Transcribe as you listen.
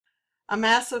A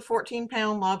massive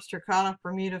 14-pound lobster caught off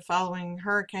Bermuda following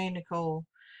Hurricane Nicole.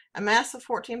 A massive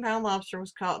 14-pound lobster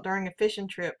was caught during a fishing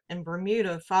trip in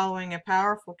Bermuda following a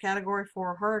powerful Category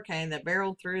 4 hurricane that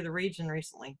barreled through the region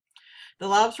recently. The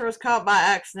lobster was caught by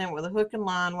accident with a hook and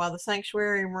line while the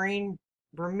Sanctuary Marine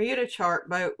Bermuda chart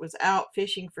boat was out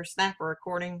fishing for snapper,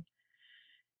 according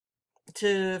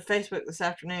to Facebook this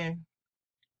afternoon.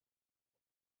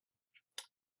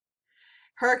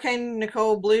 Hurricane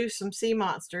Nicole blew some sea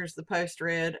monsters, the post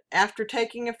read. After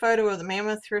taking a photo of the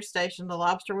mammoth crustacean, the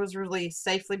lobster was released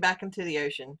safely back into the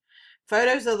ocean.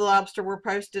 Photos of the lobster were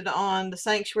posted on the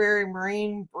Sanctuary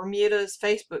Marine Bermuda's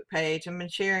Facebook page and been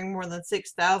sharing more than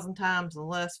 6,000 times in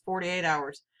less 48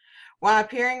 hours. While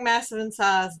appearing massive in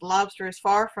size, the lobster is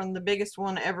far from the biggest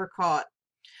one ever caught.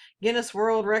 Guinness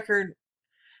World Record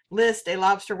list a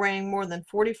lobster weighing more than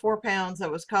 44 pounds that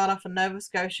was caught off of Nova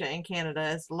Scotia in Canada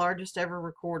as the largest ever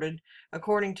recorded,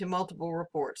 according to multiple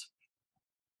reports.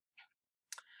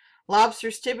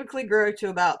 Lobsters typically grow to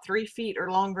about 3 feet or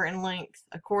longer in length,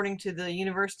 according to the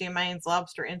University of Maine's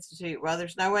Lobster Institute. While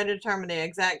there's no way to determine the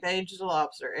exact age of the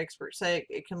lobster, experts say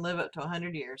it can live up to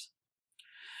 100 years.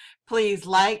 Please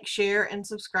like, share, and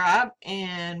subscribe,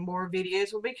 and more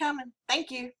videos will be coming. Thank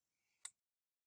you.